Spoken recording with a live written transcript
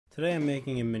Today I'm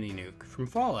making a mini nuke from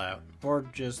Fallout, or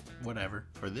just whatever.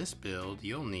 For this build,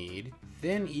 you'll need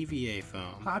thin EVA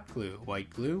foam, hot glue, white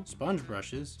glue, sponge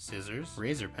brushes, scissors,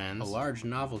 razor pens, a large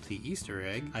novelty Easter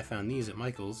egg. I found these at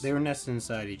Michael's. They were nested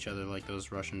inside each other like those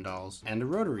Russian dolls. And a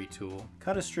rotary tool.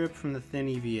 Cut a strip from the thin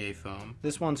EVA foam.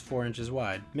 This one's 4 inches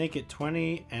wide. Make it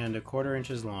 20 and 1/4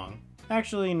 inches long.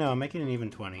 Actually, no, make it an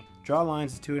even 20. Draw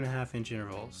lines at 2.5 inch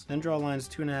intervals. Then draw lines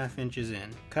 2.5 inches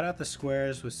in. Cut out the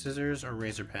squares with scissors or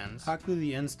razor pens. Hot glue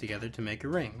the ends together to make a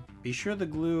ring. Be sure the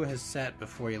glue has set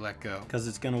before you let go, because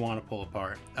it's going to want to pull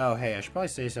apart. Oh hey, I should probably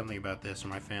say something about this or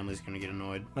my family's going to get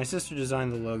annoyed. My sister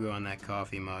designed the logo on that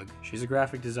coffee mug. She's a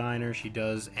graphic designer. She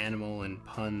does animal and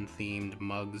pun themed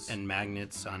mugs and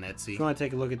magnets on Etsy. If you want to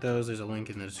take a look at those, there's a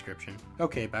link in the description.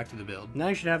 Okay, back to the build. Now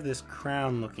you should have this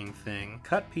crown looking thing.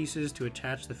 Cut pieces to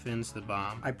attach the fins to the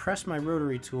bomb. I pressed my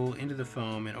rotary tool into the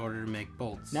foam in order to make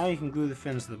bolts. Now you can glue the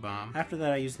fins to the bomb. After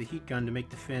that I used the heat gun to make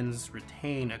the fins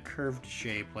retain a curved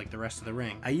shape like the rest of the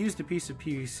ring. I used a piece of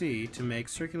PVC to make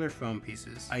circular foam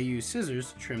pieces. I used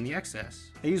scissors to trim the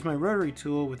excess. I used my rotary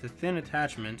tool with a thin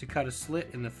attachment to cut a slit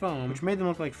in the foam, which made them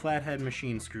look like flathead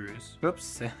machine screws.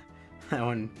 Oops, that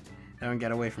one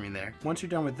got away from me there. Once you're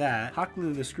done with that, hot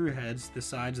glue the screw heads to the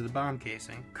sides of the bomb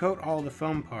casing. Coat all the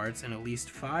foam parts in at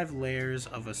least 5 layers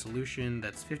of a solution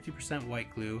that's 50%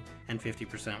 white glue and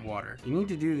 50% water. You need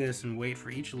to do this and wait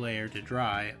for each layer to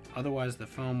dry, otherwise the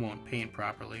foam won't paint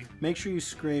properly. Make sure you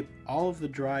scrape all of the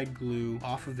dried glue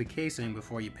off of the casing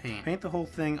before you paint. Paint the whole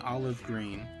thing olive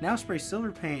green. Now spray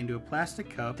silver paint into a plastic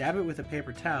cup, dab it with a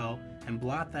paper towel, and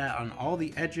blot that on all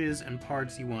the edges and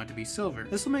parts you want to be silver.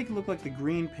 This will make it look like the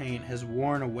green paint has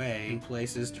worn away in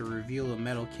places to reveal a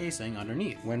metal casing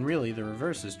underneath, when really the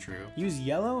reverse is true. Use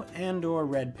yellow and or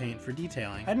red paint for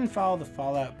detailing. I didn't follow the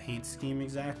Fallout paint scheme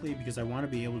exactly because I want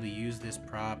to be able to use this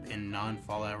prop in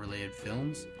non-Fallout related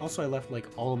films. Also, I left like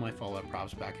all of my Fallout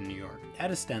props back in New York. Add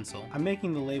a stencil. I'm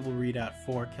making the label read out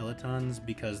 4 kilotons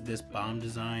because this bomb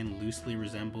design loosely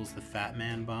resembles the Fat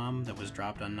Man bomb that was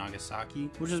dropped on Nagasaki,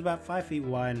 which is about 5 feet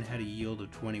wide and had a yield of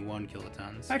 21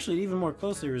 kilotons. Actually, it even more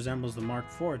closely resembles the Mark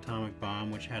IV atomic bomb,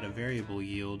 which had a variable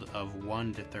yield of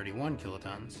 1 to 31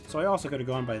 kilotons. So I also could have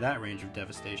gone by that range of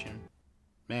devastation.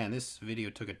 Man, this video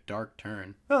took a dark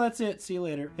turn. Well, that's it. See you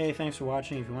later. Hey, thanks for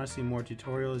watching. If you want to see more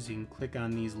tutorials, you can click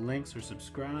on these links or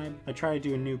subscribe. I try to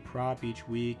do a new prop each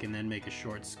week and then make a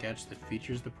short sketch that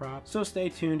features the prop. So stay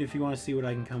tuned if you want to see what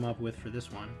I can come up with for this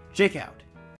one. Jake out!